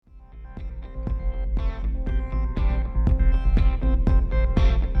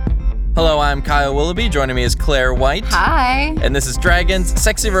Hello, I'm Kyle Willoughby. Joining me is Claire White. Hi. And this is Dragons,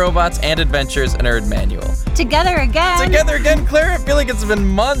 Sexy Robots, and Adventures, a Nerd Manual. Together again, Claire. I feel like it's been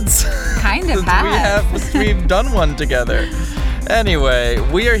months. Kind of since we've done one together. Anyway,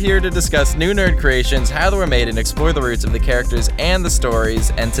 we are here to discuss new nerd creations, how they were made, and explore the roots of the characters and the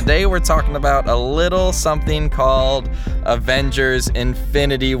stories. And today we're talking about a little something called Avengers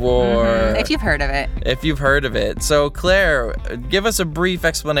Infinity War. If you've heard of it. So, Claire, give us a brief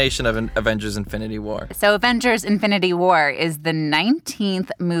explanation of Avengers Infinity War. So, Avengers Infinity War is the 19th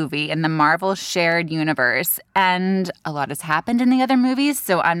movie in the Marvel shared universe. And a lot has happened in the other movies,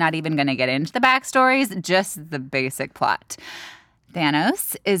 so I'm not even going to get into the backstories, just the basic plot.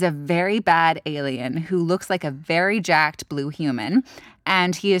 Thanos is a very bad alien who looks like a very jacked blue human,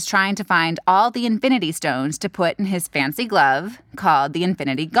 and he is trying to find all the Infinity Stones to put in his fancy glove called the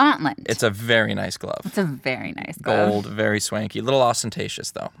Infinity Gauntlet. It's a very nice glove. It's a very nice glove. Gold, very swanky. A little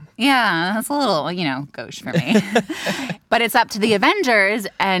ostentatious, though. Yeah, that's a little, gauche for me. But it's up to the Avengers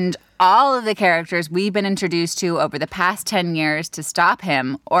and all of the characters we've been introduced to over the past 10 years to stop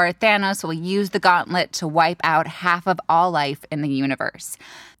him, or Thanos will use the gauntlet to wipe out half of all life in the universe.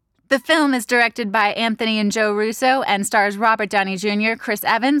 The film is directed by Anthony and Joe Russo and stars Robert Downey Jr., Chris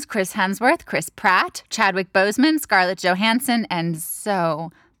Evans, Chris Hemsworth, Chris Pratt, Chadwick Boseman, Scarlett Johansson, and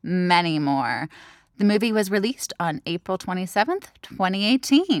so many more. The movie was released on April 27th,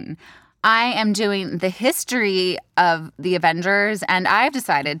 2018. I am doing the history of the Avengers, and I've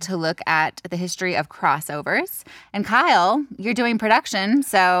decided to look at the history of crossovers. And Kyle, you're doing production,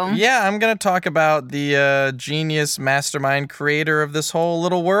 so... Yeah, I'm going to talk about the genius mastermind creator of this whole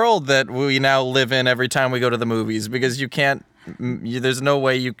little world that we now live in every time we go to the movies, because you can't... There's no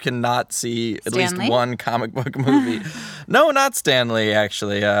way you cannot see at least one comic book movie. No, not Stan Lee,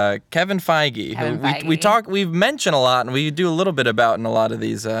 actually. Kevin Feige. We've mentioned a lot, and we do a little bit about in a lot of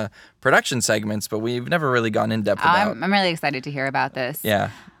these production segments, but we've never really gone in depth about. I'm really excited to hear about this. Yeah,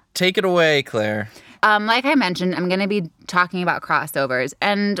 take it away, Claire. Like I mentioned, I'm going to be talking about crossovers.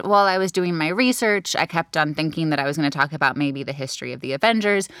 And while I was doing my research, I kept on thinking that I was going to talk about maybe the history of the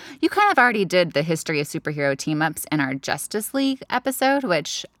Avengers. You kind of already did the history of superhero team-ups in our Justice League episode,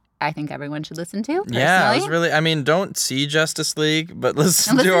 which I think everyone should listen to, personally. Yeah, don't see Justice League, but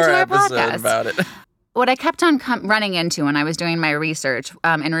listen to our episode podcast about it. What I kept on running into when I was doing my research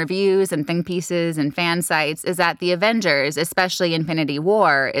in reviews and think pieces and fan sites is that the Avengers, especially Infinity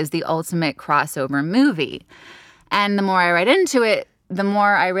War, is the ultimate crossover movie. And the more I read into it, the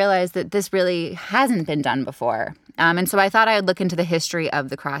more I realized that this really hasn't been done before. And so I thought I would look into the history of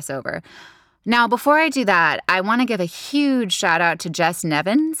the crossover. Now, before I do that, I want to give a huge shout out to Jess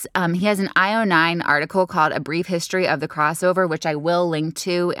Nevins. He has an IO9 article called A Brief History of the Crossover, which I will link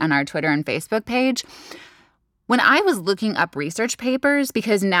to on our Twitter and Facebook page. When I was looking up research papers,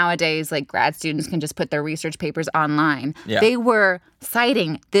 because nowadays, grad students can just put their research papers online, They were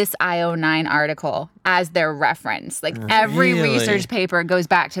citing this IO9 article as their reference. Every research paper goes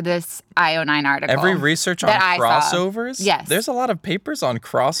back to this IO9 article. Every research on crossovers? Yes. There's a lot of papers on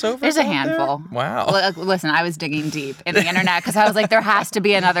crossovers. There's a handful. There? Wow. Listen, I was digging deep in the internet because I was like, there has to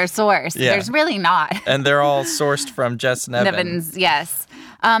be another source. Yeah. There's really not. And they're all sourced from Jess Nevins. Yes.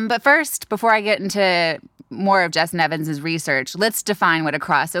 But first, before I get into more of Jess Nevins' research, let's define what a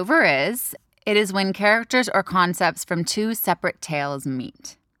crossover is. It is when characters or concepts from two separate tales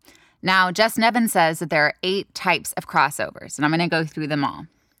meet. Now, Jess Nevins says that there are 8 types of crossovers, and I'm going to go through them all.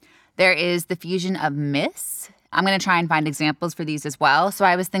 There is the fusion of myths. I'm going to try and find examples for these as well. So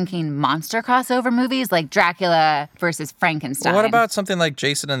I was thinking monster crossover movies like Dracula versus Frankenstein. Well, what about something like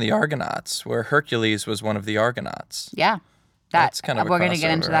Jason and the Argonauts, where Hercules was one of the Argonauts? Yeah. That's kind of we're going to get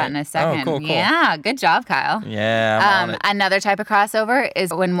into that in a second. Oh, cool. Yeah, good job, Kyle. Yeah, I'm on it. Another type of crossover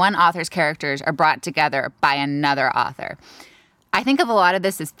is when one author's characters are brought together by another author. I think of a lot of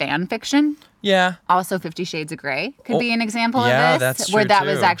this as fan fiction. Yeah. Also, 50 Shades of Grey could be an example of this. Yeah, that's true, where that too.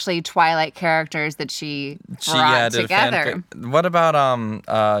 was actually Twilight characters that she brought together. What about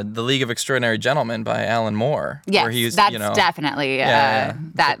The League of Extraordinary Gentlemen by Alan Moore? Yes, where he's, that's definitely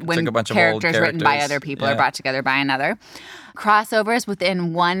that when a bunch characters of written by other people are brought together by another. Crossovers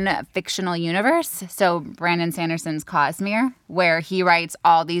within one fictional universe. So Brandon Sanderson's Cosmere, where he writes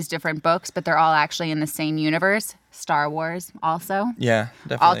all these different books, but they're all actually in the same universe. Star Wars also. Yeah,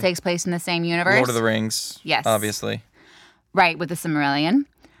 definitely. All takes place in the same universe. Lord of the Rings. Yes. Obviously. Right, with the Silmarillion.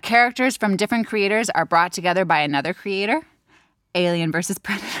 Characters from different creators are brought together by another creator. Alien versus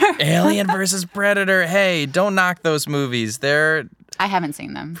Predator. Alien versus Predator. Hey, don't knock those movies. They're... I haven't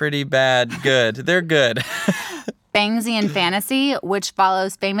seen them. Pretty bad. Good. They're good. Bangsian fantasy, which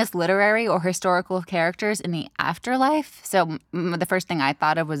follows famous literary or historical characters in the afterlife. So the first thing I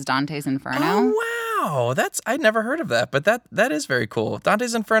thought of was Dante's Inferno. Oh, wow. I'd never heard of that, but that is very cool.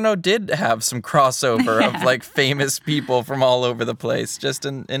 Dante's Inferno did have some crossover of like famous people from all over the place just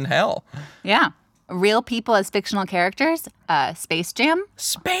in hell. Yeah. Real people as fictional characters, Space Jam.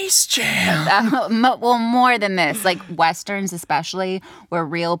 Space Jam. Well, more than this, like Westerns especially, where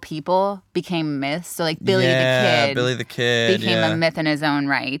real people became myths. So like Billy the Kid became a myth in his own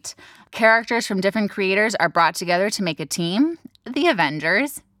right. Characters from different creators are brought together to make a team. The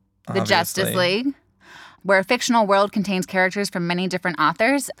Avengers, the Justice League, where a fictional world contains characters from many different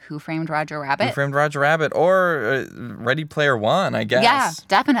authors. Who Framed Roger Rabbit? Who Framed Roger Rabbit, or Ready Player One, I guess. Yeah,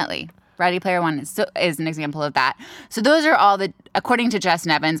 definitely. Ready Player One is an example of that. So those are all according to Jess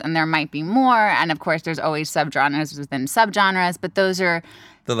Nevins, and there might be more. And of course, there's always subgenres within subgenres, but those are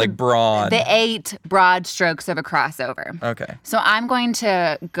the 8 broad strokes of a crossover. Okay. So I'm going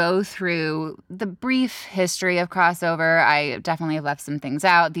to go through the brief history of crossover. I definitely have left some things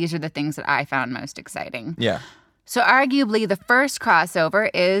out. These are the things that I found most exciting. Yeah. So arguably the first crossover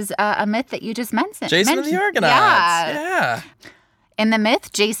is a myth that you just mentioned. Jason and the Argonauts. Yeah. In the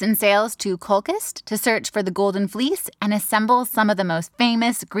myth, Jason sails to Colchis to search for the Golden Fleece and assembles some of the most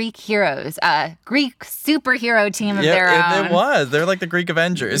famous Greek heroes, a Greek superhero team of their own. It was. They're like the Greek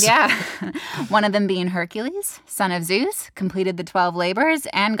Avengers. Yeah. One of them being Hercules, son of Zeus, completed the 12 labors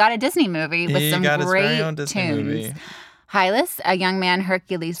and got a Disney movie with some great tunes. Hylas, a young man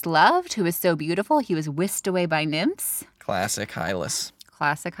Hercules loved, who was so beautiful he was whisked away by nymphs. Classic Hylas.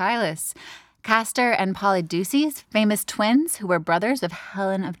 Castor and Polydeuces, famous twins who were brothers of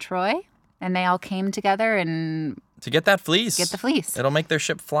Helen of Troy, and they all came together to get that fleece. Get the fleece. It'll make their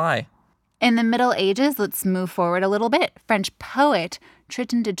ship fly. In the Middle Ages, let's move forward a little bit. French poet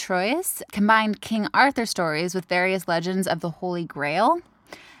Triton de Troyes combined King Arthur stories with various legends of the Holy Grail.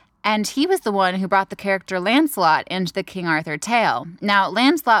 And he was the one who brought the character Lancelot into the King Arthur tale. Now,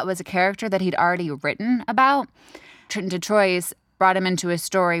 Lancelot was a character that he'd already written about. Triton de Troyes brought him into a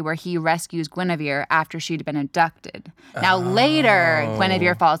story where he rescues Guinevere after she'd been abducted. Now, later,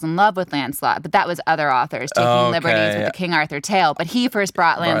 Guinevere falls in love with Lancelot, but that was other authors taking liberties with the King Arthur tale. But he first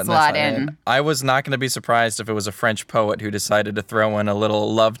brought Lancelot in. I was not going to be surprised if it was a French poet who decided to throw in a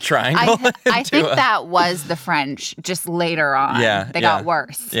little love triangle. I think that was the French, just later on. They got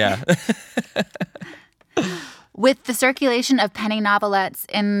worse. Yeah. With the circulation of penny novelettes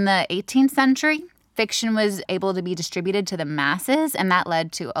in the 18th century, fiction was able to be distributed to the masses, and that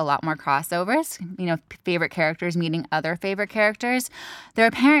led to a lot more crossovers, favorite characters meeting other favorite characters. There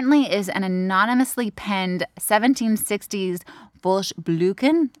apparently is an anonymously penned 1760s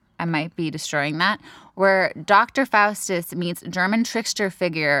Volksblüten, I might be destroying that, where Dr. Faustus meets German trickster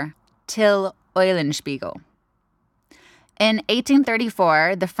figure Till Eulenspiegel. In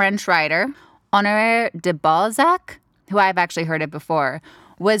 1834, the French writer Honoré de Balzac, who I've actually heard of before,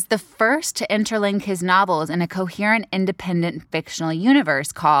 was the first to interlink his novels in a coherent, independent fictional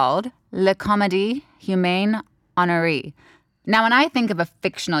universe called La Comédie Humaine Honorée. Now, when I think of a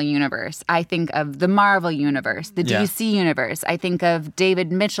fictional universe, I think of the Marvel universe, the DC universe. I think of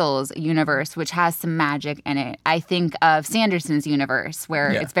David Mitchell's universe, which has some magic in it. I think of Sanderson's universe,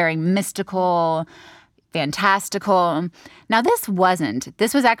 where it's very mystical, fantastical. Now, this wasn't.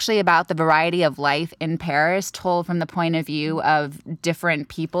 This was actually about the variety of life in Paris, told from the point of view of different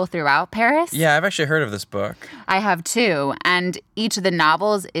people throughout Paris. Yeah, I've actually heard of this book. I have too. And each of the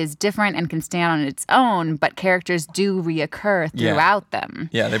novels is different and can stand on its own, but characters do reoccur throughout them.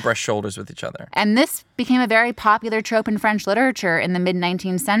 Yeah, they brush shoulders with each other. And this became a very popular trope in French literature in the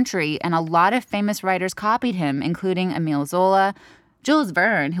mid-19th century, and a lot of famous writers copied him, including Émile Zola, Jules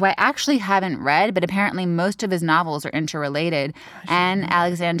Verne, who I actually haven't read, but apparently most of his novels are interrelated, and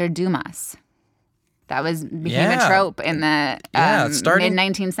Alexander Dumas. That became a trope in the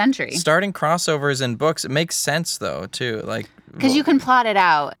mid-19th century. Starting crossovers in books, it makes sense, though, too. Because you can plot it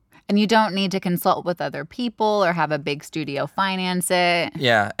out, and you don't need to consult with other people or have a big studio finance it.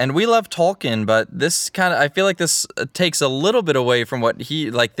 Yeah, and we love Tolkien, but I feel like this takes a little bit away from what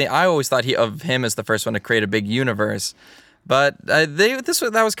I always thought of him as the first one to create a big universe. But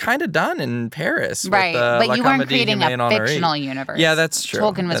that was kind of done in Paris. Right, but you weren't creating a fictional universe. Yeah, that's true.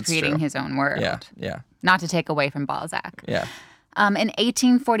 Tolkien was creating his own world. Yeah. Not to take away from Balzac. Yeah. In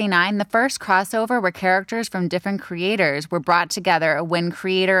 1849, the first crossover where characters from different creators were brought together when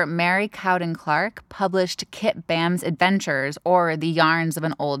creator Mary Cowden Clark published Kit Bam's Adventures, or The Yarns of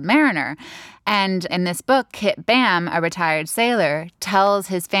an Old Mariner. And in this book, Kit Bam, a retired sailor, tells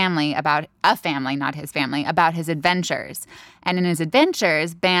his family about his adventures. And in his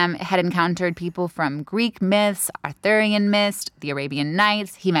adventures, Bam had encountered people from Greek myths, Arthurian myths, the Arabian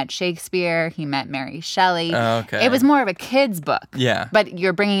Nights. He met Shakespeare. He met Mary Shelley. Okay. It was more of a kid's book. Yeah. But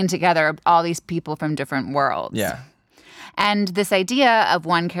you're bringing together all these people from different worlds. Yeah. And this idea of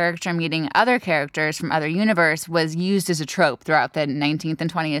one character meeting other characters from other universe was used as a trope throughout the 19th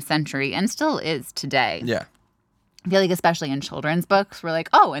and 20th century and still is today. Yeah. I feel like especially in children's books, we're like,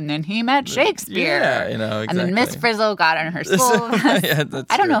 oh, and then he met Shakespeare. Yeah, exactly. And then Miss Frizzle got on her school. Yeah,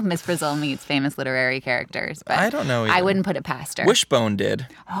 that's I don't true. know if Miss Frizzle meets famous literary characters, but I don't know either. I wouldn't put it past her. Wishbone did.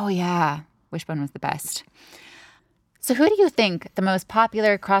 Oh, yeah. Wishbone was the best. So who do you think the most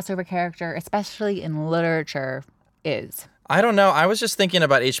popular crossover character, especially in literature, is? I don't know. I was just thinking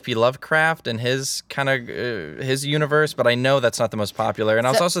about H.P. Lovecraft and his kind of his universe, but I know that's not the most popular. And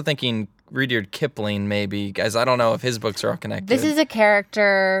I was also thinking Rudyard Kipling, maybe, guys. I don't know if his books are all connected. This is a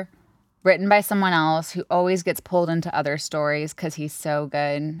character written by someone else who always gets pulled into other stories because he's so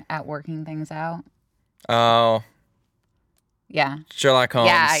good at working things out. Oh, Yeah. Sherlock Holmes.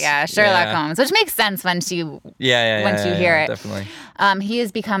 Yeah, Sherlock Holmes, which makes sense once you once you hear it. Definitely. He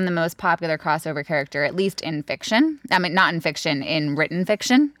has become the most popular crossover character, at least in fiction. I mean, not in fiction, in written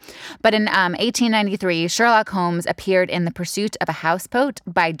fiction. But in 1893, Sherlock Holmes appeared in The Pursuit of a Houseboat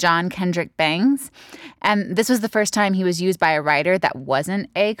by John Kendrick Bangs. And this was the first time he was used by a writer that wasn't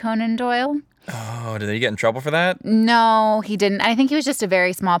A. Conan Doyle. Oh, did he get in trouble for that? No, he didn't. I think he was just a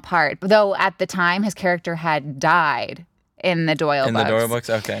very small part, though at the time his character had died in the Doyle books. In the Doyle books?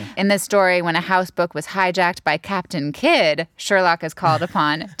 Okay. In this story, when a houseboat was hijacked by Captain Kidd, Sherlock is called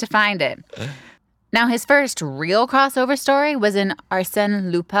upon to find it. Now, his first real crossover story was in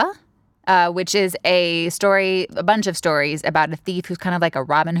Arsène Lupin, which is a bunch of stories about a thief who's kind of like a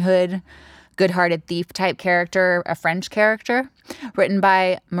Robin Hood, good-hearted thief type character, a French character, written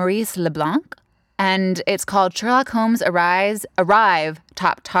by Maurice Leblanc. And it's called Sherlock Holmes Arrive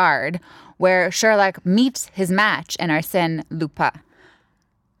Top Tard, where Sherlock meets his match in Arsène Lupin.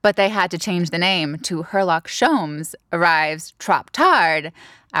 But they had to change the name to Herlock Sholmes Arrives Trop Tard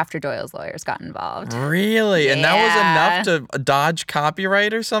after Doyle's lawyers got involved. Really? Yeah. And that was enough to dodge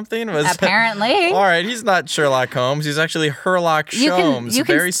copyright or something? Apparently. All right, he's not Sherlock Holmes. He's actually Herlock Sholmes. you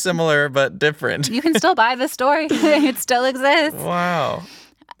can Very similar, but different. You can still buy the story. It still exists. Wow.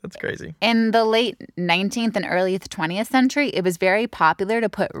 That's crazy. In the late 19th and early 20th century, it was very popular to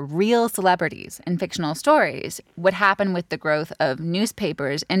put real celebrities in fictional stories. What happened with the growth of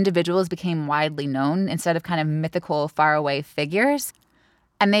newspapers, individuals became widely known instead of kind of mythical, faraway figures.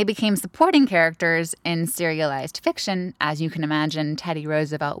 And they became supporting characters in serialized fiction. As you can imagine, Teddy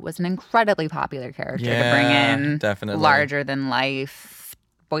Roosevelt was an incredibly popular character to bring in. Definitely. Larger than life,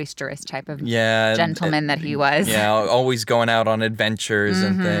 boisterous type of gentleman that he was. Yeah, always going out on adventures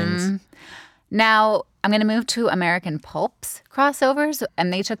and things. Now, I'm going to move to American pulps crossovers,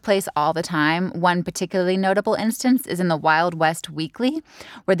 and they took place all the time. One particularly notable instance is in the Wild West Weekly,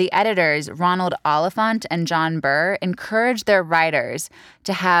 where the editors, Ronald Oliphant and John Burr, encouraged their writers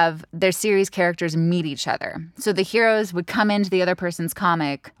to have their series characters meet each other. So the heroes would come into the other person's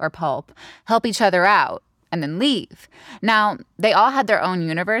comic or pulp, help each other out, and then leave. Now, they all had their own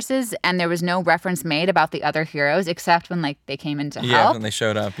universes, and there was no reference made about the other heroes except when they came in to help. Yeah, when they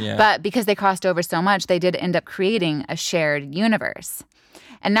showed up, yeah. But because they crossed over so much, they did end up creating a shared universe.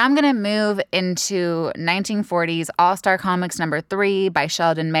 And now I'm going to move into 1940s All-Star Comics #3 by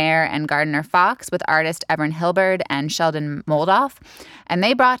Sheldon Mayer and Gardner Fox with artist Evan Hilberd and Sheldon Moldoff. And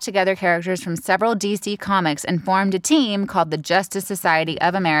they brought together characters from several DC comics and formed a team called the Justice Society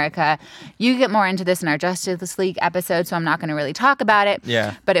of America. You get more into this in our Justice League episode, so I'm not going to really talk about it.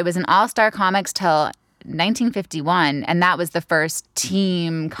 Yeah. But it was an All-Star Comics till 1951, and that was the first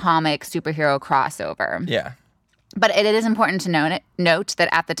team comic superhero crossover. Yeah. But it is important to note that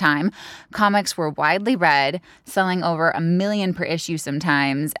at the time, comics were widely read, selling over 1 million per issue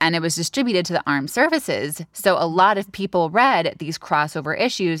sometimes, and it was distributed to the armed services. So a lot of people read these crossover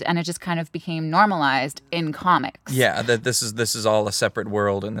issues, and it just kind of became normalized in comics. Yeah, that this is all a separate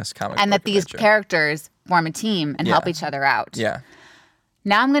world in this comic. And that these adventure. characters form a team and help each other out. Yeah.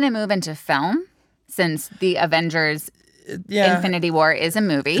 Now I'm going to move into film, since the Avengers Infinity War is a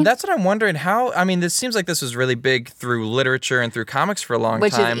movie. And that's what I'm wondering. This seems like this was really big through literature and through comics for a long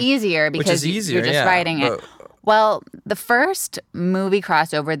Which time. is easier because you're just writing it. Well, the first movie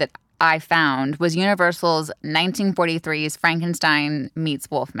crossover that I found was Universal's 1943's Frankenstein meets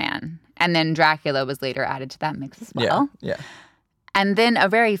Wolfman. And then Dracula was later added to that mix as well. Yeah. And then a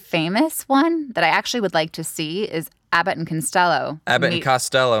very famous one that I actually would like to see is Abbott and Costello. Abbott and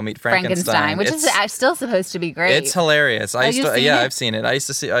Costello meet Frankenstein, which is still supposed to be great. It's hilarious. Have you seen it? I've seen it.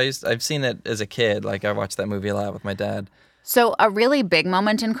 I've seen it as a kid. Like I watched that movie a lot with my dad. So a really big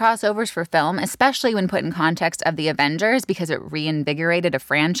moment in crossovers for film, especially when put in context of the Avengers because it reinvigorated a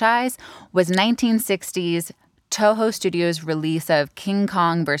franchise, was 1960's Toho Studios' release of King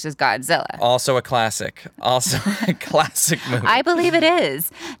Kong vs. Godzilla. Also a classic. Also a classic movie. I believe it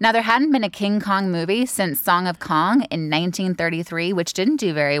is. Now, there hadn't been a King Kong movie since Song of Kong in 1933, which didn't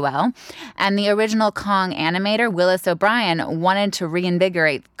do very well. And the original Kong animator, Willis O'Brien, wanted to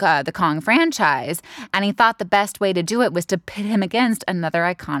reinvigorate the Kong franchise. And he thought the best way to do it was to pit him against another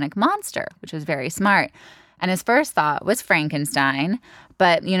iconic monster, which was very smart. And his first thought was Frankenstein,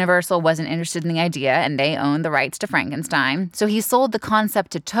 but Universal wasn't interested in the idea, and they owned the rights to Frankenstein. So he sold the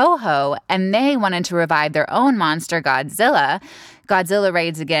concept to Toho, and they wanted to revive their own monster, Godzilla. Godzilla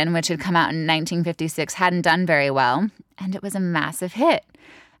Raids Again, which had come out in 1956, hadn't done very well, and it was a massive hit.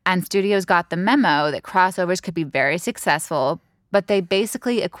 And studios got the memo that crossovers could be very successful, but they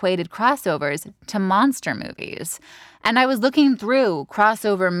basically equated crossovers to monster movies. And I was looking through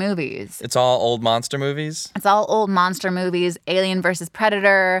crossover movies. It's all old monster movies? It's all old monster movies. Alien versus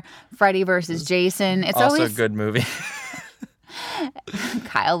Predator, Freddy versus Jason. It's also always a good movie.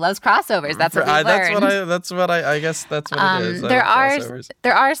 Kyle loves crossovers. That's what we learned. I guess that's what it is.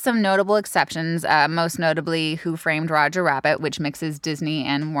 There are some notable exceptions, most notably Who Framed Roger Rabbit, which mixes Disney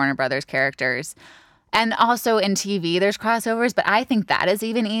and Warner Brothers characters. And also in TV, there's crossovers, but I think that is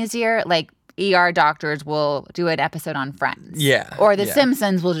even easier. Like, ER doctors will do an episode on Friends. Yeah. Or The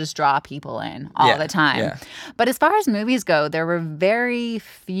Simpsons will just draw people in all the time. Yeah. But as far as movies go, there were very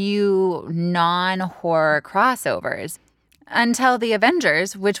few non-horror crossovers until The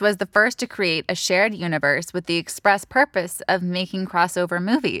Avengers, which was the first to create a shared universe with the express purpose of making crossover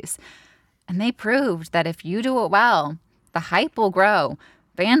movies. And they proved that if you do it well, the hype will grow,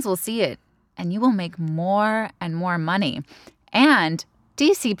 fans will see it, and you will make more and more money. And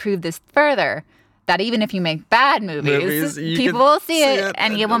DC proved this further, that even if you make bad movies people will see it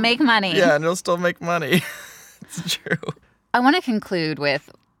and you will make money. Yeah, and it'll still make money. It's true. I want to conclude with,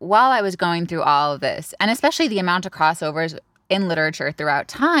 while I was going through all of this, and especially the amount of crossovers in literature throughout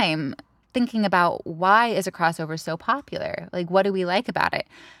time, thinking about why is a crossover so popular? Like, what do we like about it?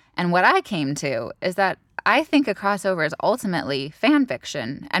 And what I came to is that I think a crossover is ultimately fan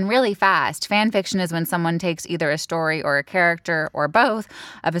fiction, and really fast. Fan fiction is when someone takes either a story or a character or both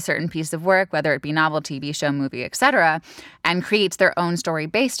of a certain piece of work, whether it be novel, TV show, movie, etc., and creates their own story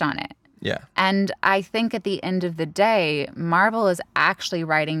based on it. Yeah. And I think at the end of the day, Marvel is actually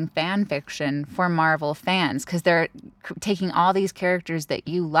writing fan fiction for Marvel fans because they're taking all these characters that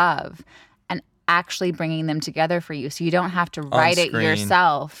you love and actually bringing them together for you. So you don't have to write it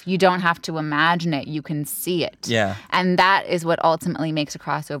yourself. You don't have to imagine it. You can see it. Yeah. And that is what ultimately makes a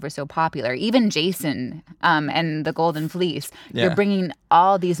crossover so popular. Even Jason and the Golden Fleece, you're bringing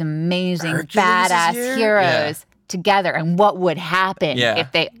all these amazing, badass heroes together, and what would happen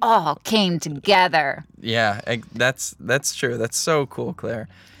if they all came together. Yeah, that's true. That's so cool, Claire.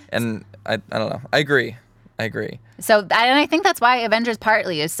 And I don't know. I agree. So, and I think that's why Avengers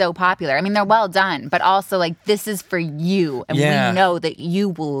partly is so popular. I mean, they're well done, but also, like, this is for you, and we know that you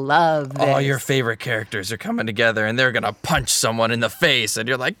will love this. All your favorite characters are coming together, and they're gonna punch someone in the face, and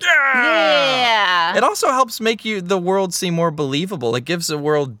you're like, yeah! It also helps make the world seem more believable. It gives the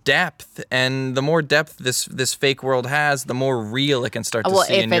world depth, and the more depth this fake world has, the more real it can start to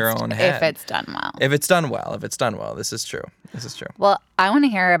see in your own head. If it's done well. If it's done well. This is true. Well, I want to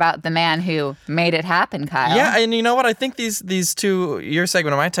hear about the man who made it happen, Kyle. Yeah, and you know what? I think these two, your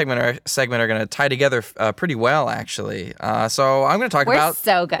segment and my segment are going to tie together pretty well, actually. So I'm going to talk about... We're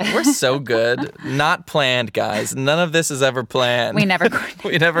so good. We're so good. Not planned, guys. None of this is ever planned. We never coordinate.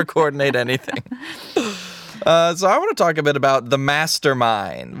 We never coordinate anything. So I want to talk a bit about the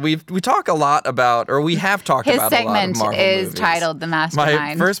Mastermind. We talk a lot about, or we have talked about a lot of Marvel movies. His segment is titled The Mastermind.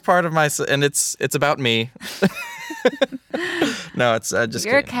 My first part of and it's about me. No, it's just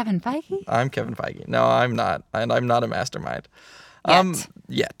kidding. You're Kevin Feige? I'm Kevin Feige. No, I'm not. And I'm not a mastermind.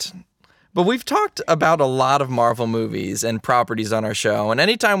 Yet. But we've talked about a lot of Marvel movies and properties on our show. And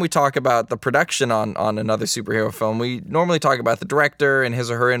anytime we talk about the production on another superhero film, we normally talk about the director and his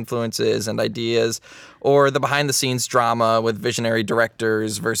or her influences and ideas, or the behind-the-scenes drama with visionary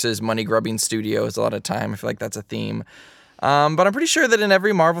directors versus money-grubbing studios a lot of time. I feel like that's a theme. But I'm pretty sure that in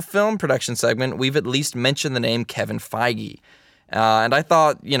every Marvel film production segment, we've at least mentioned the name Kevin Feige. And I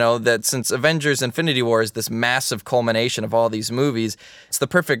thought, that since Avengers Infinity War is this massive culmination of all these movies, it's the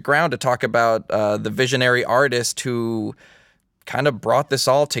perfect ground to talk about the visionary artist who kind of brought this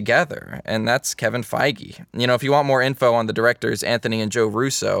all together, and that's Kevin Feige. If you want more info on the directors, Anthony and Joe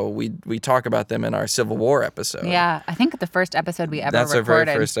Russo, we talk about them in our Civil War episode. Yeah, I think the first episode we ever That's recorded. Our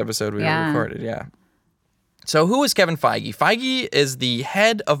very first episode we ever recorded, yeah. So who is Kevin Feige? Feige is the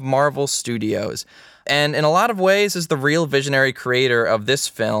head of Marvel Studios, and in a lot of ways is the real visionary creator of this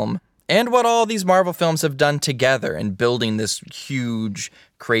film and what all these Marvel films have done together in building this huge,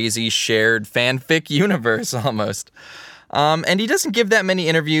 crazy, shared fanfic universe almost. And he doesn't give that many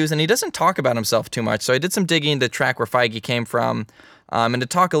interviews, and he doesn't talk about himself too much. So I did some digging to track where Feige came from, and to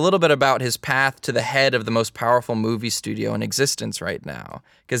talk a little bit about his path to the head of the most powerful movie studio in existence right now.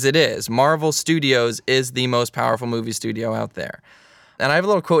 Because it is. Marvel Studios is the most powerful movie studio out there. And I have a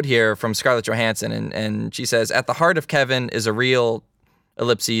little quote here from Scarlett Johansson, and she says, "At the heart of Kevin is a real,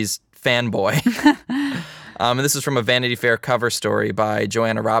 ellipses, fanboy." And this is from a Vanity Fair cover story by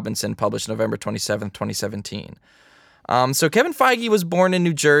Joanna Robinson, published November 27th, 2017. So Kevin Feige was born in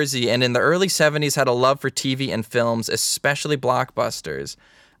New Jersey and in the early 70s had a love for TV and films, especially blockbusters.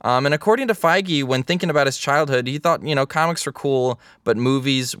 And according to Feige, when thinking about his childhood, he thought, comics were cool, but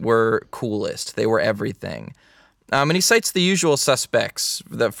movies were coolest. They were everything. And he cites the usual suspects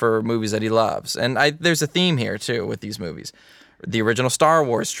for movies that he loves. And there's a theme here, too, with these movies. The original Star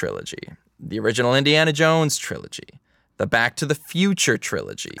Wars trilogy, the original Indiana Jones trilogy, the Back to the Future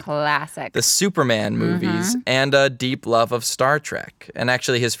trilogy. Classic. The Superman movies, and a deep love of Star Trek. And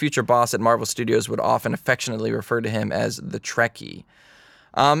actually, his future boss at Marvel Studios would often affectionately refer to him as the Trekkie.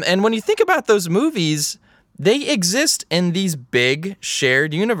 And when you think about those movies, they exist in these big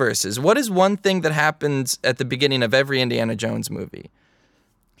shared universes. What is one thing that happens at the beginning of every Indiana Jones movie?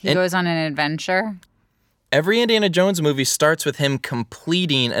 He goes on an adventure. Every Indiana Jones movie starts with him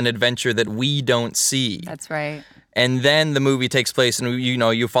completing an adventure that we don't see. That's right. And then the movie takes place, and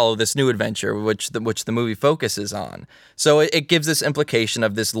you follow this new adventure, which the movie focuses on. So it gives this implication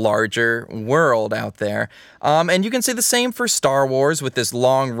of this larger world out there. And you can say the same for Star Wars with this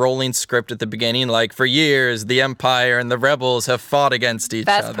long rolling script at the beginning, like for years the Empire and the Rebels have fought against each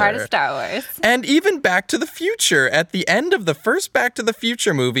other. Best part of Star Wars. And even Back to the Future, at the end of the first Back to the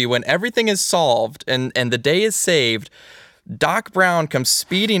Future movie, when everything is solved and the day is saved, Doc Brown comes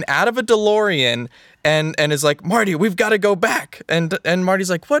speeding out of a DeLorean and is like, "Marty, we've got to go back." And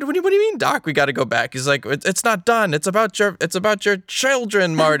Marty's like, What do you mean, Doc? We got to go back. He's like, "It's not done. It's about your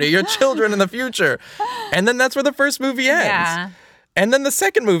children, Marty. Your children in the future." And then that's where the first movie ends. Yeah. And then the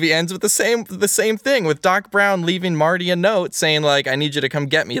second movie ends with the same thing, with Doc Brown leaving Marty a note saying, like, "I need you to come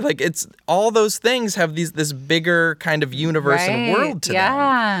get me." Like, it's all those things have this bigger kind of universe and world to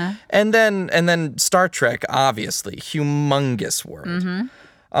them. And then Star Trek, obviously, humongous world.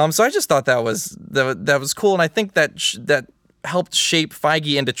 So I just thought that was cool, and I think that helped shape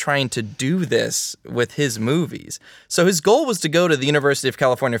Feige into trying to do this with his movies. So his goal was to go to the University of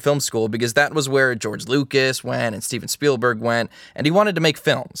California Film School because that was where George Lucas went and Steven Spielberg went, and he wanted to make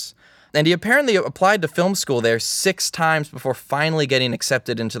films. And he apparently applied to film school there 6 times before finally getting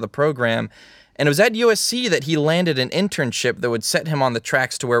accepted into the program. And it was at USC that he landed an internship that would set him on the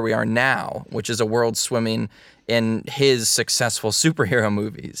tracks to where we are now, which is a world swimming in his successful superhero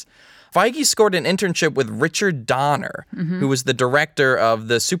movies. Feige scored an internship with Richard Donner, who was the director of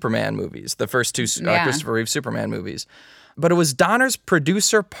the Superman movies, the first 2 Christopher Reeve Superman movies. But it was Donner's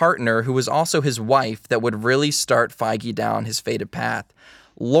producer partner, who was also his wife, that would really start Feige down his fated path.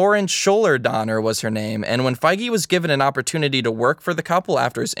 Lauren Schuller Donner was her name, and when Feige was given an opportunity to work for the couple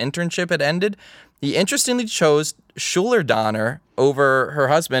after his internship had ended, he interestingly chose Schuller Donner over her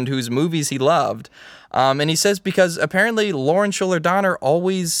husband, whose movies he loved. And he says because apparently Lauren Schuller Donner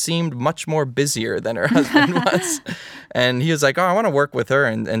always seemed much more busier than her husband was. And he was like, "Oh, I want to work with her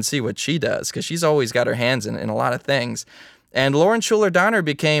and see what she does, because she's always got her hands in a lot of things." And Lauren Schuller Donner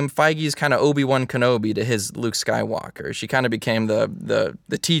became Feige's kind of Obi-Wan Kenobi to his Luke Skywalker. She kind of became the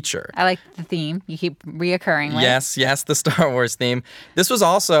teacher. I like the theme you keep reoccurring with. Yes, the Star Wars theme. This was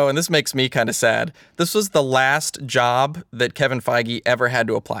also, and this makes me kind of sad, this was the last job that Kevin Feige ever had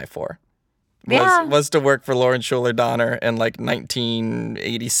to apply for. Was to work for Lauren Schuller Donner in like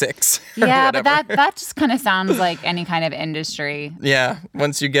 1986. Yeah, but that just kind of sounds like any kind of industry. Yeah,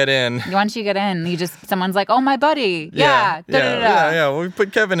 once you get in, someone's like, "Oh, my buddy." Yeah. Well, we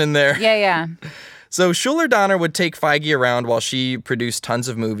put Kevin in there. Yeah. So Schuler Donner would take Feige around while she produced tons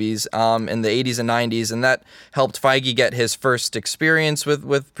of movies in the 80s and 90s, and that helped Feige get his first experience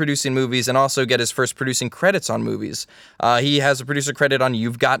with producing movies and also get his first producing credits on movies. He has a producer credit on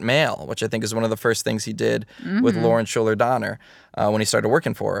You've Got Mail, which I think is one of the first things he did with Lauren Schuler Donner when he started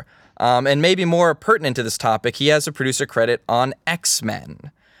working for her. And maybe more pertinent to this topic, he has a producer credit on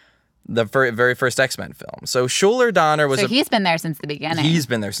X-Men, the very first X-Men film. So Schuler Donner was... So he's been there since the beginning. He's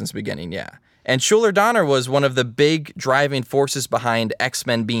been there since the beginning, yeah. And Schuler Donner was one of the big driving forces behind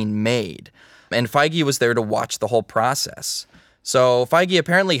X-Men being made. And Feige was there to watch the whole process. So Feige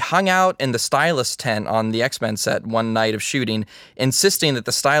apparently hung out in the stylist tent on the X-Men set one night of shooting, insisting that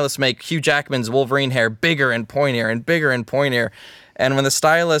the stylist make Hugh Jackman's Wolverine hair bigger and pointier and bigger and pointier. And when the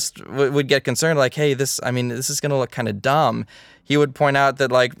stylist would get concerned, like, hey, this is going to look kind of dumb, he would point out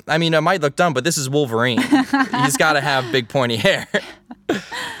that, like, I mean, it might look dumb, but this is Wolverine. He's got to have big pointy hair.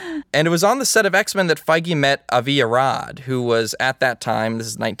 And it was on the set of X-Men that Feige met Avi Arad, who was at that time, this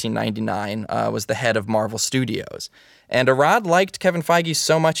is 1999, was the head of Marvel Studios. And Arad liked Kevin Feige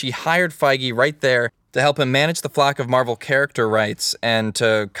so much he hired Feige right there to help him manage the flock of Marvel character rights and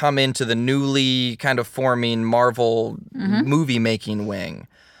to come into the newly kind of forming Marvel movie-making wing.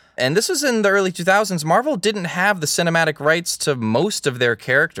 And this was in the early 2000s. Marvel didn't have the cinematic rights to most of their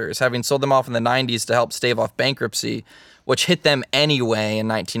characters, having sold them off in the 90s to help stave off bankruptcy, which hit them anyway in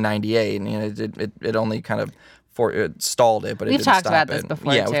 1998. And, you know, it only kind of it stalled it, but it didn't stop it. We've talked about this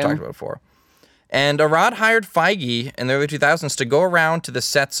before, Yeah, too. we've talked about it before. And Arad hired Feige in the early 2000s to go around to the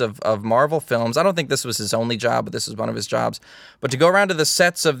sets of Marvel films. I don't think this was his only job, but this was one of his jobs. But to go around to the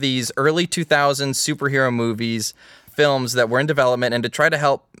sets of these early 2000s superhero movies, films that were in development, and to try to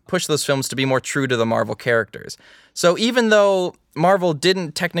help push those films to be more true to the Marvel characters. So even though Marvel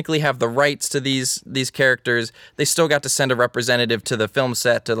didn't technically have the rights to these characters, they still got to send a representative to the film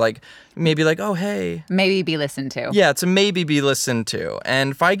set to maybe oh, hey. Maybe be listened to. Yeah, to maybe be listened to.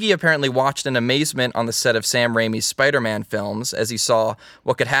 And Feige apparently watched in amazement on the set of Sam Raimi's Spider-Man films as he saw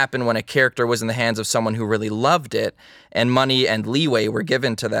what could happen when a character was in the hands of someone who really loved it, and money and leeway were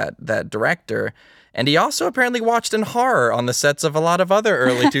given to that director. And he also apparently watched in horror on the sets of a lot of other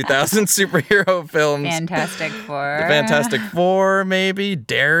early 2000s superhero films. Fantastic Four. The Fantastic Four, maybe.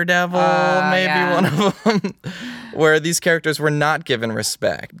 Daredevil, one of them. Where these characters were not given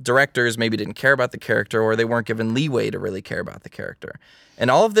respect. Directors maybe didn't care about the character, or they weren't given leeway to really care about the character. And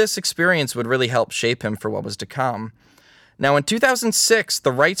all of this experience would really help shape him for what was to come. Now, in 2006,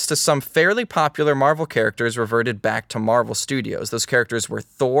 the rights to some fairly popular Marvel characters reverted back to Marvel Studios. Those characters were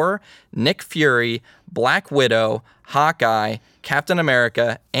Thor, Nick Fury, Black Widow, Hawkeye, Captain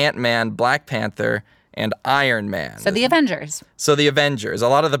America, Ant-Man, Black Panther, and Iron Man. So the Avengers. A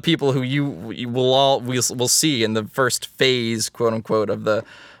lot of the people who we'll see in the first phase, quote unquote, of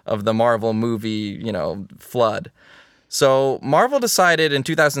the Marvel movie, flood. So Marvel decided in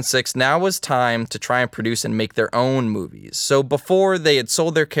 2006 now was time to try and produce and make their own movies. So before, they had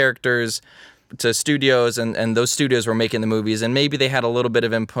sold their characters to studios, and those studios were making the movies, and maybe they had a little bit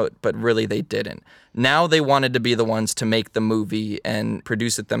of input, but really they didn't. Now they wanted to be the ones to make the movie and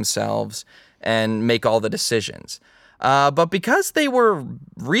produce it themselves and make all the decisions. But because they were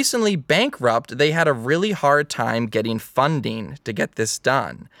recently bankrupt, they had a really hard time getting funding to get this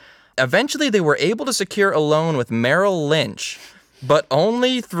done. Eventually, they were able to secure a loan with Merrill Lynch, but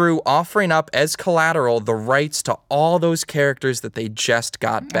only through offering up as collateral the rights to all those characters that they just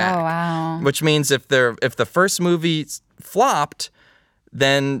got back. Oh, wow. Which means if the first movie flopped,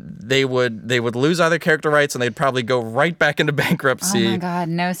 then they would lose other character rights, and they'd probably go right back into bankruptcy. Oh my God,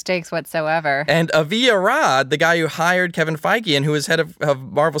 no stakes whatsoever. And Avi Arad, the guy who hired Kevin Feige and who was head of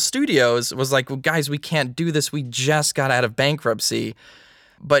Marvel Studios, was like, well, guys, we can't do this. We just got out of bankruptcy.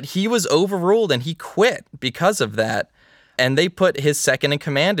 But he was overruled and he quit because of that. And they put his second in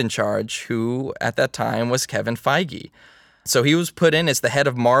command in charge, who at that time was Kevin Feige. So he was put in as the head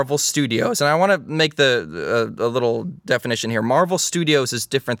of Marvel Studios. And I want to make a little definition here. Marvel Studios is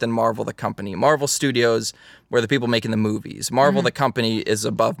different than Marvel the company. Marvel Studios were the people making the movies. Marvel the company is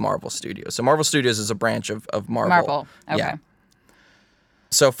above Marvel Studios. So Marvel Studios is a branch of Marvel. Marvel, okay. Yeah.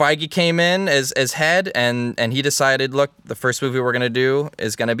 So Feige came in as head, and he decided, look, the first movie we're going to do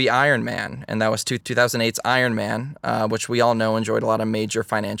is going to be Iron Man. And that was 2008's Iron Man, which we all know enjoyed a lot of major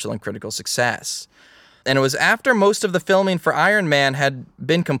financial and critical success. And it was after most of the filming for Iron Man had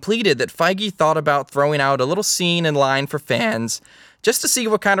been completed that Feige thought about throwing out a little scene in line for fans just to see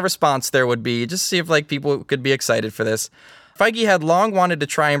what kind of response there would be, just to see if people could be excited for this. Feige had long wanted to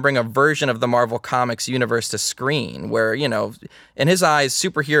try and bring a version of the Marvel Comics universe to screen where, in his eyes,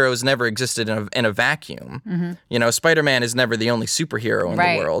 superheroes never existed in a vacuum. Mm-hmm. Spider-Man is never the only superhero in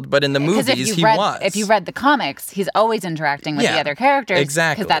the world, but in the movies, he was. If you read the comics, he's always interacting with the other characters.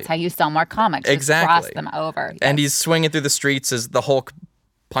 Exactly. Because that's how you sell more comics. Exactly. Just cross them over. Yes. And he's swinging through the streets as the Hulk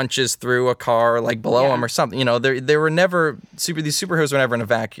punches through a car like below him or something. They were never these superheroes were never in a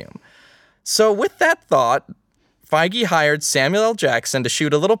vacuum. So with that thought, Feige hired Samuel L. Jackson to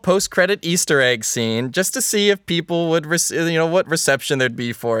shoot a little post-credit Easter egg scene just to see if people would, what reception there'd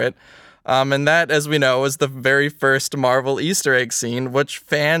be for it. And that, as we know, was the very first Marvel Easter egg scene, which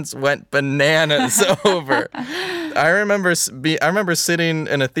fans went bananas over. I remember sitting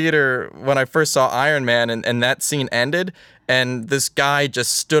in a theater when I first saw Iron Man, and that scene ended, and this guy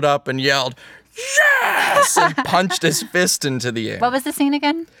just stood up and yelled, "Yes!" and punched his fist into the air. What was the scene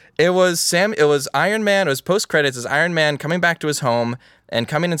again? It was Iron Man. It was post-credits. It's Iron Man coming back to his home and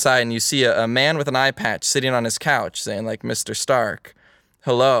coming inside, and you see a man with an eye patch sitting on his couch saying, like, "Mr. Stark,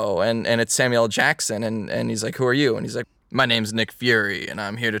 hello." And it's Samuel L. Jackson, and he's like, "Who are you?" And he's like, "My name's Nick Fury, and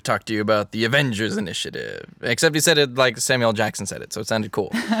I'm here to talk to you about the Avengers Initiative." Except he said it like Samuel L. Jackson said it, so it sounded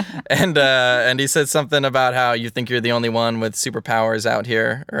cool. and he said something about how you think you're the only one with superpowers out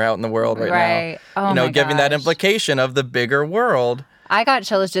here or out in the world right now. Oh, giving that implication of the bigger world. I got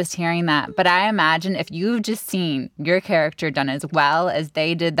chills just hearing that, but I imagine if you've just seen your character done as well as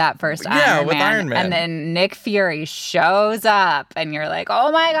they did that first Iron Man, and then Nick Fury shows up, and you're like,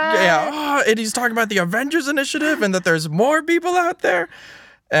 oh my God. Yeah, and he's talking about the Avengers Initiative and that there's more people out there.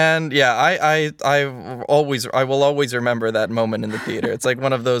 And yeah, I will always remember that moment in the theater. It's like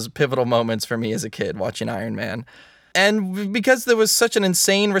one of those pivotal moments for me as a kid watching Iron Man. And because there was such an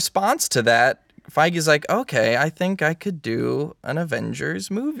insane response to that, Feige's like, okay, I think I could do an Avengers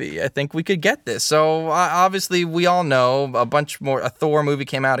movie. I think we could get this. So obviously we all know a bunch more. A Thor movie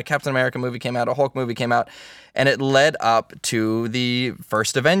came out, a Captain America movie came out, a Hulk movie came out, and it led up to the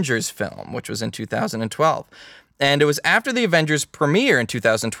first Avengers film, which was in 2012. And it was after the Avengers premiere in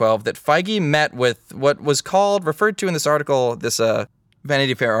 2012 that Feige met with what was referred to in this article, this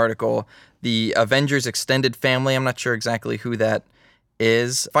Vanity Fair article, the Avengers Extended Family. I'm not sure exactly who that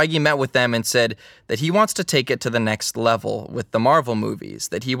is. Feige met with them and said that he wants to take it to the next level with the Marvel movies,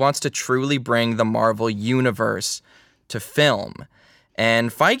 that he wants to truly bring the Marvel universe to film.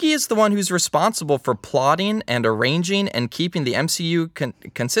 And Feige is the one who's responsible for plotting and arranging and keeping the MCU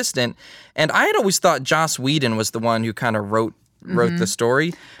consistent. And I had always thought Joss Whedon was the one who kind of wrote the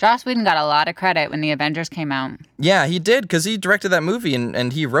story. Joss Whedon got a lot of credit when the Avengers came out. Yeah, he did, because he directed that movie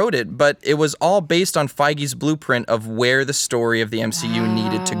and he wrote it, but it was all based on Feige's blueprint of where the story of the MCU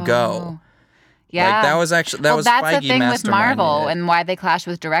needed to go. Yeah. Like, that was Feige that's the thing with Marvel it. And why they clash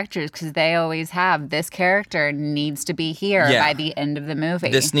with directors, because they always have this character needs to be here by the end of the movie.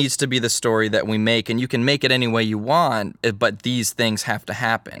 This needs to be the story that we make, and you can make it any way you want, but these things have to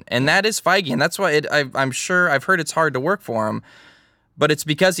happen. And that is Feige, and that's why I'm sure I've heard it's hard to work for him, but it's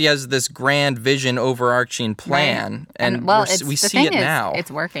because he has this grand vision, overarching plan, and we see it now. It's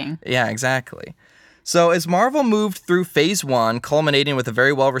working. Yeah, exactly. So as Marvel moved through Phase 1, culminating with a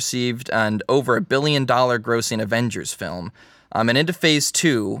very well-received and over $1 billion grossing Avengers film, and into Phase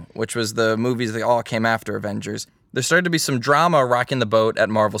 2, which was the movies that all came after Avengers, there started to be some drama rocking the boat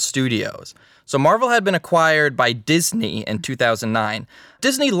at Marvel Studios. So Marvel had been acquired by Disney in 2009.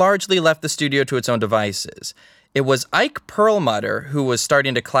 Disney largely left the studio to its own devices. It was Ike Perlmutter who was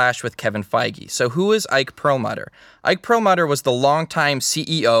starting to clash with Kevin Feige. So who is Ike Perlmutter? Ike Perlmutter was the longtime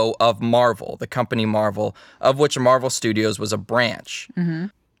CEO of Marvel, the company Marvel, of which Marvel Studios was a branch. Mm-hmm.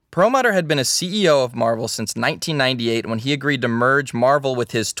 Perlmutter had been a CEO of Marvel since 1998 when he agreed to merge Marvel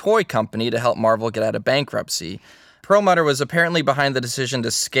with his toy company to help Marvel get out of bankruptcy. Perlmutter was apparently behind the decision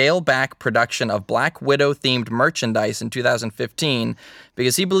to scale back production of Black Widow-themed merchandise in 2015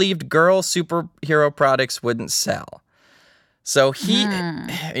 because he believed girl superhero products wouldn't sell. So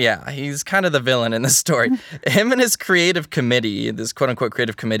he's kind of the villain in this story. Him and his creative committee, this quote-unquote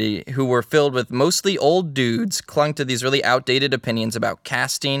creative committee, who were filled with mostly old dudes, clung to these really outdated opinions about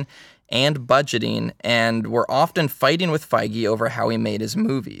casting and budgeting, and were often fighting with Feige over how he made his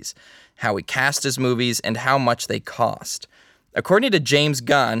movies, how he cast his movies, and how much they cost. According to James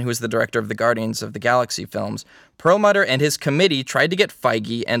Gunn, who is the director of the Guardians of the Galaxy films, Perlmutter and his committee tried to get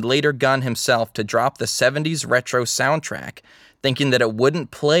Feige and later Gunn himself to drop the 70s retro soundtrack, thinking that it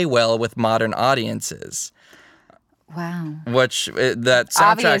wouldn't play well with modern audiences. Wow. Which, that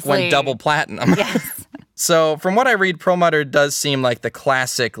soundtrack went double platinum. Yes. So, from what I read, Perlmutter does seem like the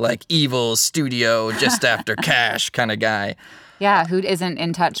classic, like, evil studio, just after cash kind of guy. Yeah, who isn't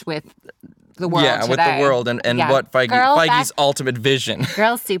in touch with the world Yeah, today. with the world and Yeah. what Feige's ultimate vision.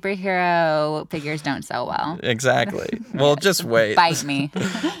 Girl superhero figures don't sell well. Exactly. Well, just wait. Bite me.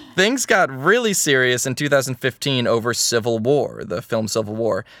 Things got really serious in 2015 over Civil War, the film Civil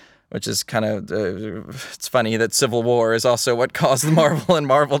War, which is kind of, it's funny that Civil War is also what caused Marvel and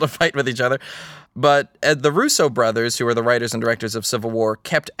Marvel to fight with each other. But the Russo brothers, who were the writers and directors of Civil War,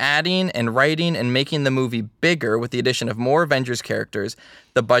 kept adding and writing and making the movie bigger with the addition of more Avengers characters.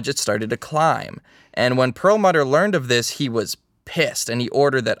 The budget started to climb. And when Perlmutter learned of this, he was pissed, and he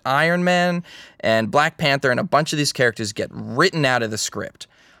ordered that Iron Man and Black Panther and a bunch of these characters get written out of the script.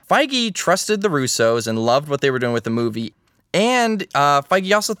 Feige trusted the Russos and loved what they were doing with the movie. And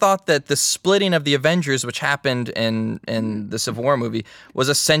Feige also thought that the splitting of the Avengers, which happened in the Civil War movie, was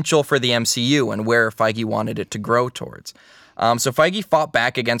essential for the MCU and where Feige wanted it to grow towards. So Feige fought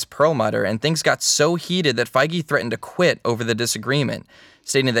back against Perlmutter, and things got so heated that Feige threatened to quit over the disagreement,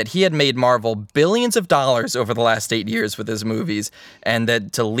 stating that he had made Marvel billions of dollars over the last 8 years with his movies, and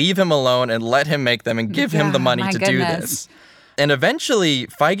that to leave him alone and let him make them and give him the money to do this. And eventually,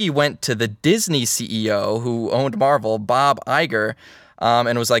 Feige went to the Disney CEO who owned Marvel, Bob Iger,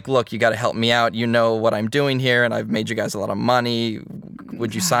 and was like, look, you got to help me out. You know what I'm doing here, and I've made you guys a lot of money.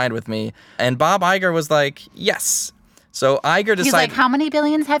 Would you sign with me? And Bob Iger was like, yes. So Iger decided... He's like, how many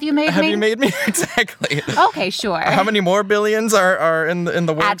billions have you made me? Have you made me? Exactly. Okay, sure. How many more billions are in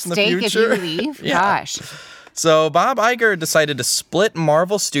the works in the future? At stake if you leave? Yeah. Gosh. So Bob Iger decided to split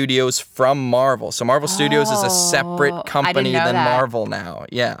Marvel Studios from Marvel. So Marvel Studios is a separate company than Marvel now.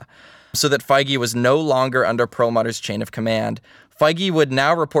 Yeah. So that Feige was no longer under Perlmutter's chain of command. Feige would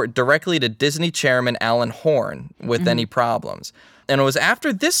now report directly to Disney chairman Alan Horn with any problems. And it was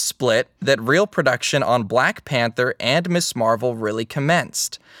after this split that real production on Black Panther and Ms. Marvel really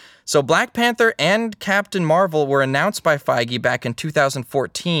commenced. So Black Panther and Captain Marvel were announced by Feige back in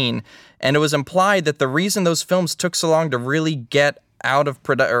 2014, and it was implied that the reason those films took so long to really get out of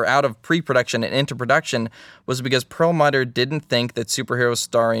pre-production and into production was because Perlmutter didn't think that superheroes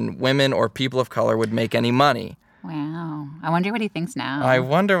starring women or people of color would make any money. Wow. I wonder what he thinks now. I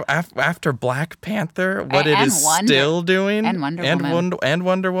wonder, after Black Panther, what it is still doing. And Wonder Woman. And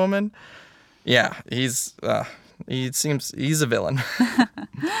Wonder Woman. Yeah, he's a villain.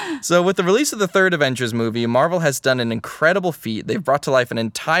 So with the release of the third Avengers movie, Marvel has done an incredible feat. They've brought to life an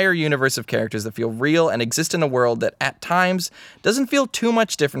entire universe of characters that feel real and exist in a world that at times doesn't feel too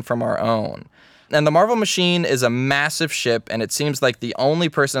much different from our own. And the Marvel machine is a massive ship, and it seems like the only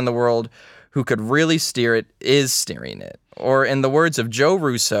person in the world who could really steer it is steering it. Or in the words of Joe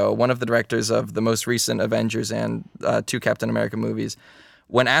Russo, one of the directors of the most recent Avengers and two Captain America movies,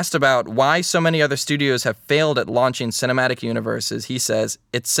 when asked about why so many other studios have failed at launching cinematic universes, he says,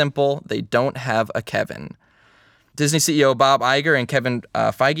 it's simple, they don't have a Kevin. Disney CEO Bob Iger and Kevin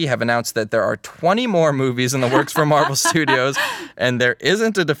Feige have announced that there are 20 more movies in the works for Marvel Studios, and there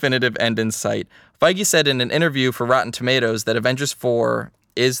isn't a definitive end in sight. Feige said in an interview for Rotten Tomatoes that Avengers 4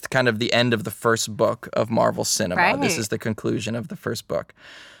 is kind of the end of the first book of Marvel cinema. Right. This is the conclusion of the first book.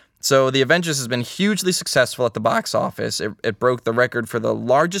 So the Avengers has been hugely successful at the box office. It broke the record for the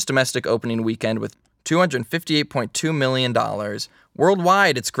largest domestic opening weekend with $258.2 million.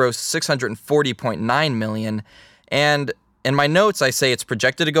 Worldwide, it's grossed $640.9 million. And in my notes, I say it's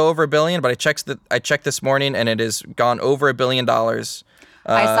projected to go over $1 billion, but I checked this morning, and it has gone over $1 billion. I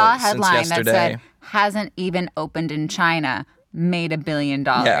saw a headline that said, hasn't even opened in China, made $1 billion.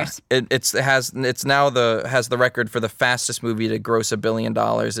 Yeah, it's now has the record for the fastest movie to gross $1 billion.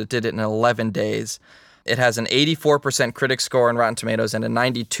 It did it in 11 days. It has an 84% critic score on Rotten Tomatoes and a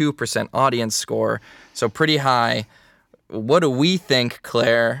 92% audience score, so pretty high. What do we think,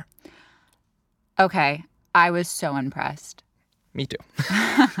 Claire? Okay, I was so impressed. Me too.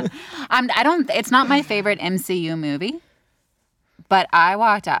 It's not my favorite MCU movie, but I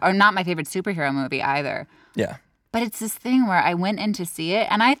walked out, or not my favorite superhero movie either. Yeah. But it's this thing where I went in to see it,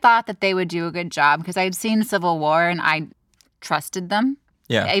 and I thought that they would do a good job because I'd seen Civil War and I trusted them.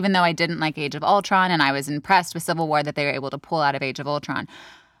 Yeah. Even though I didn't like Age of Ultron, and I was impressed with Civil War that they were able to pull out of Age of Ultron.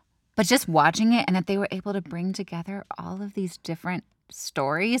 But just watching it and that they were able to bring together all of these different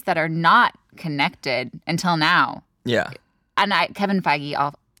stories that are not connected until now. Yeah. And Kevin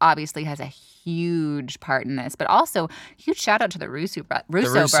Feige obviously has a huge part in this, but also huge shout out to the Russo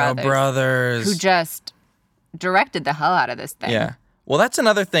brothers who just directed the hell out of this thing. Yeah. Well, that's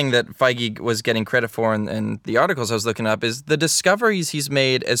another thing that Feige was getting credit for in the articles I was looking up is the discoveries he's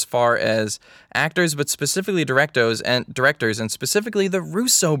made as far as actors, but specifically directors and specifically the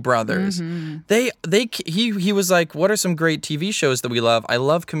Russo brothers. Mm-hmm. He was like, what are some great TV shows that we love? I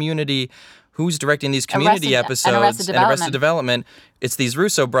love Community. who's directing these community episodes and Arrested Development. It's these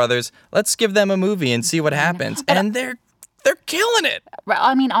Russo brothers. Let's give them a movie and see what happens. And they're killing it.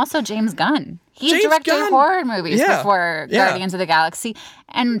 I mean, also James Gunn. He James directed Gunn. horror movies Yeah. before Yeah. Guardians of the Galaxy.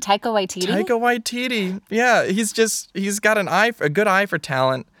 And Taika Waititi. Yeah, he's got a good eye for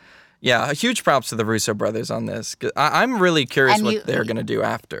talent. Yeah, huge props to the Russo brothers on this. 'Cause I'm really curious And what they're going to do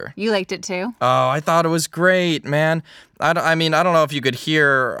after. You liked it too? Oh, I thought it was great, man. I don't know if you could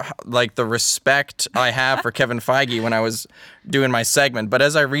hear like the respect I have for Kevin Feige when I was doing my segment, but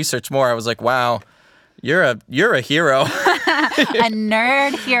as I researched more, I was like, wow, you're a hero. A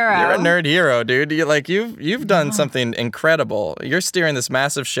nerd hero. You're a nerd hero, dude. You've done something incredible. You're steering this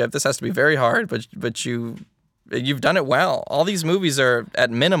massive ship. This has to be very hard, but you've done it well. All these movies are at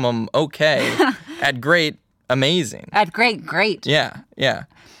minimum okay, at great amazing. At great. Yeah.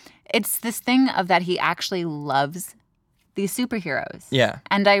 It's this thing of that he actually loves these superheroes. Yeah.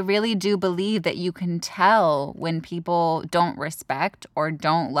 And I really do believe that you can tell when people don't respect or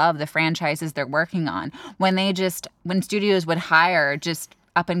don't love the franchises they're working on. When studios would hire just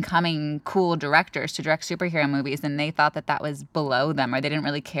up and coming cool directors to direct superhero movies and they thought that was below them or they didn't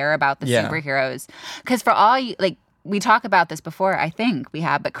really care about the superheroes. Because for all we talk about this before, I think we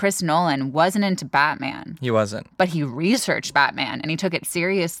have, but Chris Nolan wasn't into Batman. He wasn't. But he researched Batman and he took it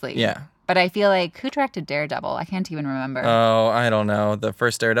seriously. Yeah. But I feel like, who directed Daredevil? I can't even remember. Oh, I don't know. The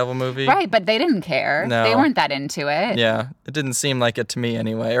first Daredevil movie? Right, but they didn't care. No. They weren't that into it. Yeah, it didn't seem like it to me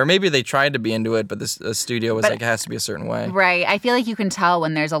anyway. Or maybe they tried to be into it, but the studio was like, it has to be a certain way. Right. I feel like you can tell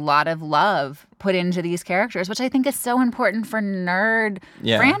when there's a lot of love put into these characters, which I think is so important for nerd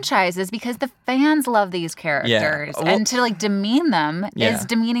franchises because the fans love these characters. Yeah. Well, and to demean them is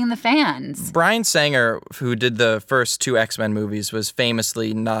demeaning the fans. Bryan Singer, who did the first two X-Men movies, was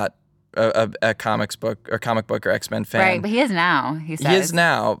famously not a comic book or X-Men fan. Right, but he is now, he says. He is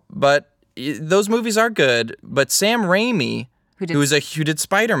now, but those movies are good. But Sam Raimi, who did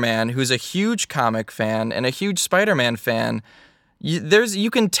Spider-Man, who's a huge comic fan and a huge Spider-Man fan, you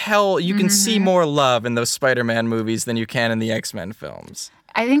can tell, you can see more love in those Spider-Man movies than you can in the X-Men films.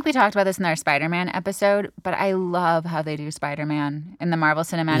 I think we talked about this in our Spider-Man episode, but I love how they do Spider-Man in the Marvel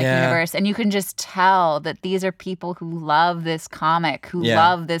Cinematic Universe. And you can just tell that these are people who love this comic, who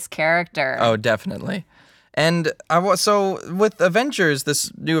love this character. Oh, definitely. And so with Avengers,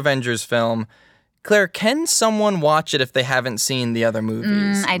 this new Avengers film, Claire, can someone watch it if they haven't seen the other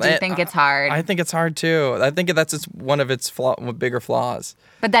movies? I do think it's hard. I think it's hard too. I think that's one of its bigger flaws.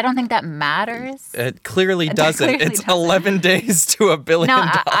 But I don't think that matters. It clearly doesn't. It's 11 days to $1 billion.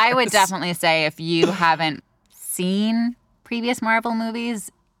 No, I would definitely say if you haven't seen previous Marvel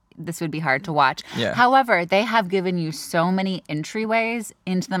movies, this would be hard to watch. Yeah. However, they have given you so many entryways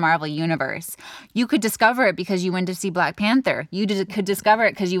into the Marvel Universe. You could discover it because you went to see Black Panther. You could discover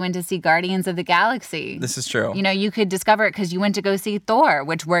it because you went to see Guardians of the Galaxy. This is true. You could discover it because you went to go see Thor,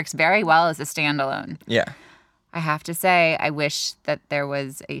 which works very well as a standalone. Yeah. I have to say, I wish that there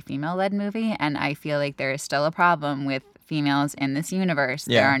was a female-led movie, and I feel like there is still a problem with females in this universe.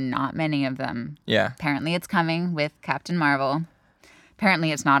 Yeah. There are not many of them. Yeah. Apparently it's coming with Captain Marvel.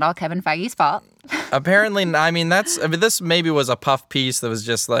 Apparently it's not all Kevin Feige's fault. Apparently, this maybe was a puff piece that was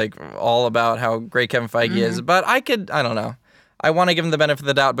just all about how great Kevin Feige is, but I don't know. I want to give him the benefit of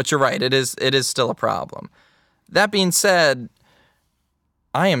the doubt, but you're right. It is still a problem. That being said,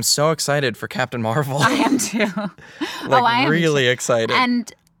 I am so excited for Captain Marvel. I am too. I am really excited.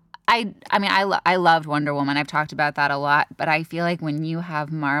 And I loved Wonder Woman. I've talked about that a lot, but I feel like when you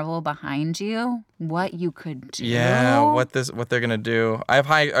have Marvel behind you, what you could do. Yeah, what they're gonna do. I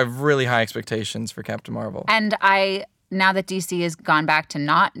have really high expectations for Captain Marvel. And now that DC has gone back to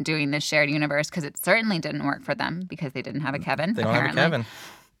not doing this shared universe, because it certainly didn't work for them because they didn't have a Kevin. They don't have a Kevin.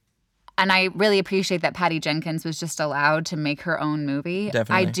 And I really appreciate that Patty Jenkins was just allowed to make her own movie.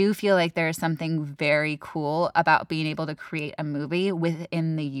 Definitely. I do feel like there is something very cool about being able to create a movie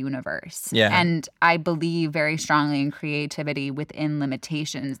within the universe. Yeah. And I believe very strongly in creativity within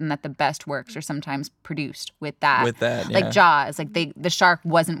limitations and that the best works are sometimes produced with that. Yeah. Like Jaws, the shark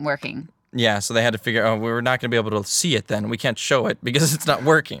wasn't working. Yeah, so they had to figure out, we're not going to be able to see it then. We can't show it because it's not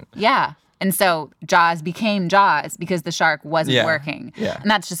working. Yeah. And so Jaws became Jaws because the shark wasn't working. Yeah.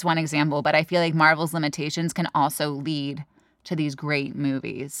 And that's just one example. But I feel like Marvel's limitations can also lead to these great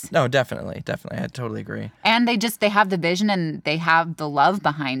movies. No, definitely. I totally agree. And they have the vision and they have the love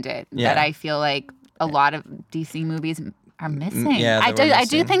behind it that I feel like a lot of DC movies are missing. Yeah, I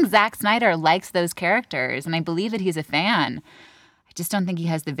do think Zack Snyder likes those characters and I believe that he's a fan. I just don't think he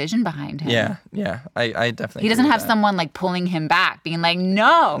has the vision behind him. Yeah. I definitely He doesn't agree have with someone pulling him back, being like,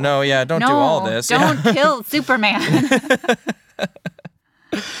 no. No, yeah, don't do all this. Don't kill Superman.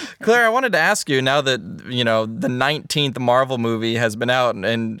 Claire, I wanted to ask you, now that, the 19th Marvel movie has been out,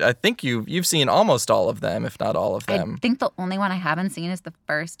 and I think you've seen almost all of them, if not all of them. I think the only one I haven't seen is the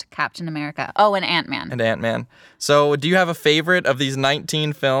first Captain America. Oh, and Ant-Man. And Ant-Man. So do you have a favorite of these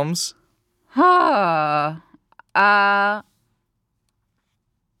 19 films?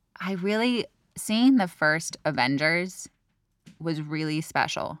 Seeing the first Avengers was really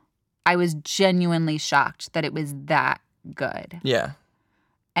special. I was genuinely shocked that it was that good. Yeah.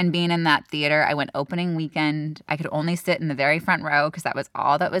 And being in that theater, I went opening weekend. I could only sit in the very front row because that was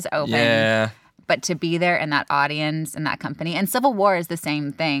all that was open. Yeah. But to be there in that audience, in that company. And Civil War is the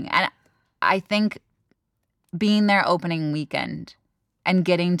same thing. And I think being there opening weekend and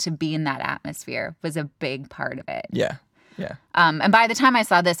getting to be in that atmosphere was a big part of it. Yeah. Yeah. And by the time I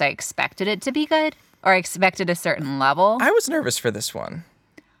saw this, I expected it to be good, or I expected a certain level. I was nervous for this one.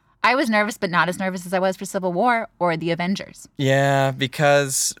 I was nervous, but not as nervous as I was for Civil War or The Avengers. Yeah,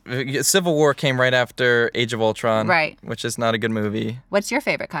 because Civil War came right after Age of Ultron. Right. Which is not a good movie. What's your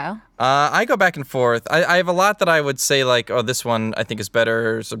favorite, Kyle? I go back and forth. I have a lot that I would say, like, oh, this one I think is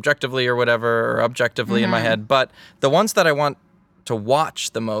better subjectively or whatever, or objectively in my head. But the ones that I want to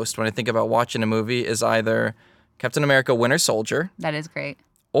watch the most when I think about watching a movie is either Captain America Winter Soldier. That is great.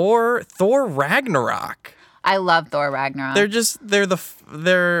 Or Thor Ragnarok. I love Thor Ragnarok.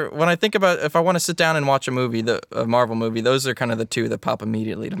 They're when I think about if I want to sit down and watch a movie, a Marvel movie, those are kind of the two that pop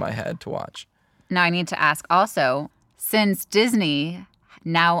immediately to my head to watch. Now I need to ask also, since Disney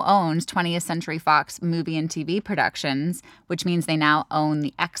now owns 20th Century Fox movie and TV productions, which means they now own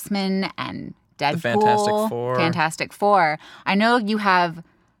the X-Men and Deadpool, Fantastic Four. I know you have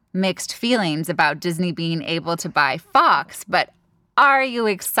mixed feelings about Disney being able to buy Fox, but are you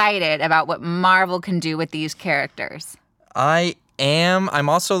excited about what Marvel can do with these characters? I am. I'm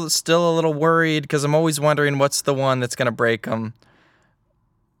also still a little worried because I'm always wondering what's the one that's going to break them.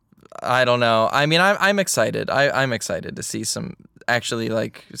 I don't know. I mean, I'm excited. I'm excited to see some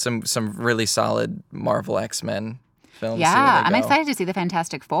really solid Marvel X-Men films. Yeah, I'm excited to see the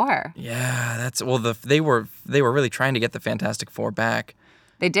Fantastic Four. Yeah, they were really trying to get the Fantastic Four back.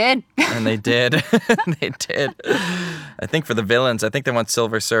 They did. And they did. They did. I think for the villains, I think they want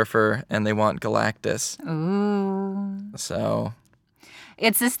Silver Surfer and they want Galactus. Ooh. So.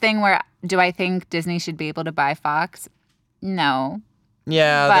 It's this thing where, do I think Disney should be able to buy Fox? No.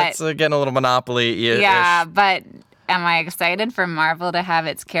 Yeah, that's getting a little monopoly-ish. Yeah, but am I excited for Marvel to have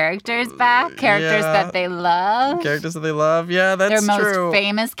its characters back? Characters that they love? Characters that they love? Yeah, that's true. Their most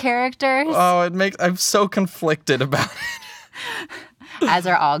famous characters? Oh, I'm so conflicted about it. As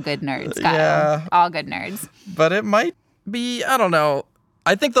are all good nerds, Kyle. Yeah. All good nerds. But it might be, I don't know.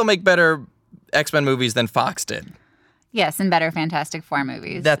 I think they'll make better X-Men movies than Fox did. Yes, and better Fantastic Four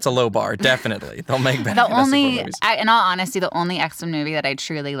movies. That's a low bar, definitely. They'll make better Fantastic Four movies. In all honesty, the only X-Men movie that I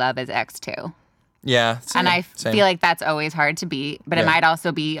truly love is X2. Yeah. And I feel like that's always hard to beat, but it might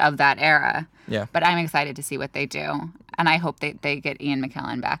also be of that era. Yeah. But I'm excited to see what they do. And I hope they get Ian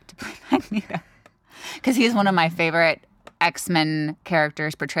McKellen back to play Magneto. Because he's one of my favorite X-Men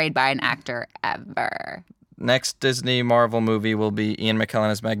characters portrayed by an actor ever. Next Disney Marvel movie will be Ian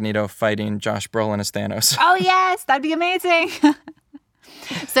McKellen as Magneto fighting Josh Brolin as Thanos. Oh, yes. That'd be amazing.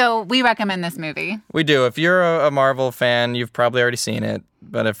 So we recommend this movie. We do. If you're a Marvel fan, you've probably already seen it.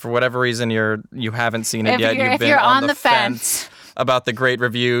 But if for whatever reason you haven't seen it yet, you've been on the fence about the great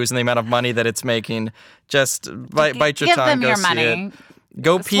reviews and the amount of money that it's making, just bite your tongue, go see it.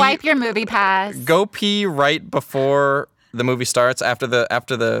 Go pee. Swipe your movie pass. Go pee right before the movie starts, after the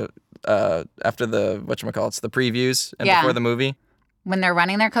whatchamacallits, the previews and before the movie. When they're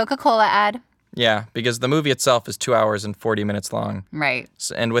running their Coca-Cola ad. Yeah, because the movie itself is 2 hours and 40 minutes long. Right.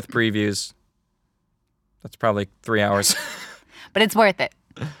 And with previews, that's probably 3 hours. But it's worth it.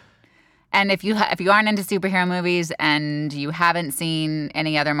 And if you aren't into superhero movies and you haven't seen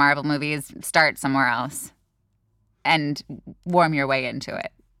any other Marvel movies, start somewhere else and warm your way into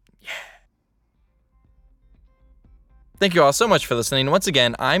it. Yeah. Thank you all so much for listening. Once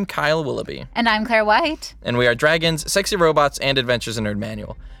again, I'm Kyle Willoughby. And I'm Claire White. And we are Dragons, Sexy Robots, and Adventures in Nerd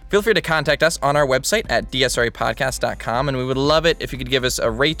Manual. Feel free to contact us on our website at dsrapodcast.com, and we would love it if you could give us a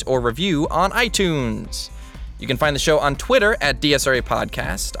rate or review on iTunes. You can find the show on Twitter at DSRA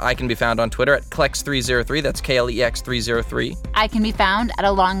Podcast. I can be found on Twitter at Klex303. That's KLEX303. I can be found at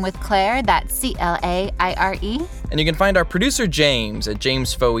Along with Claire. That's CLAIRE. And you can find our producer James at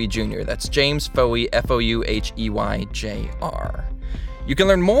James Foey Jr. That's James Foey, FOUHEYJR. You can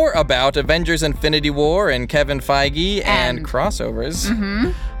learn more about Avengers Infinity War and Kevin Feige and crossovers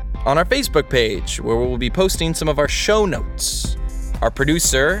on our Facebook page, where we'll be posting some of our show notes. Our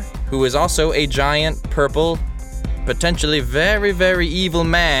producer, who is also a giant purple potentially very, very evil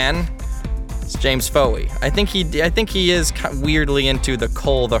man. It's James Foey. I think he is weirdly into the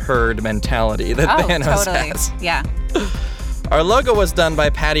cull the herd mentality that Thanos has. Yeah. Our logo was done by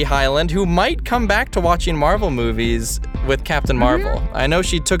Patty Hyland, who might come back to watching Marvel movies with Captain Marvel. I know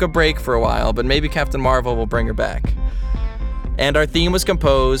she took a break for a while, but maybe Captain Marvel will bring her back. And our theme was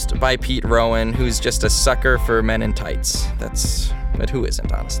composed by Pete Rowan, who's just a sucker for men in tights. But who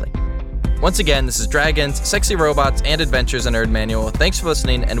isn't, honestly? Once again, this is Dragons, Sexy Robots, and Adventures in Nerd Manual. Thanks for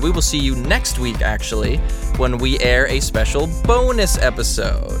listening, and we will see you next week, actually, when we air a special bonus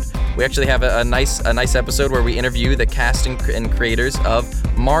episode. We actually have a nice episode where we interview the cast and creators of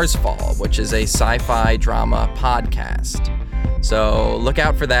Marsfall, which is a sci-fi drama podcast. So look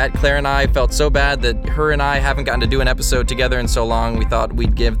out for that. Claire and I felt so bad that her and I haven't gotten to do an episode together in so long, we thought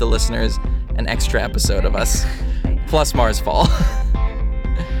we'd give the listeners an extra episode of us, plus Marsfall.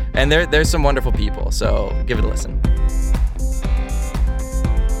 And there's some wonderful people, so give it a listen.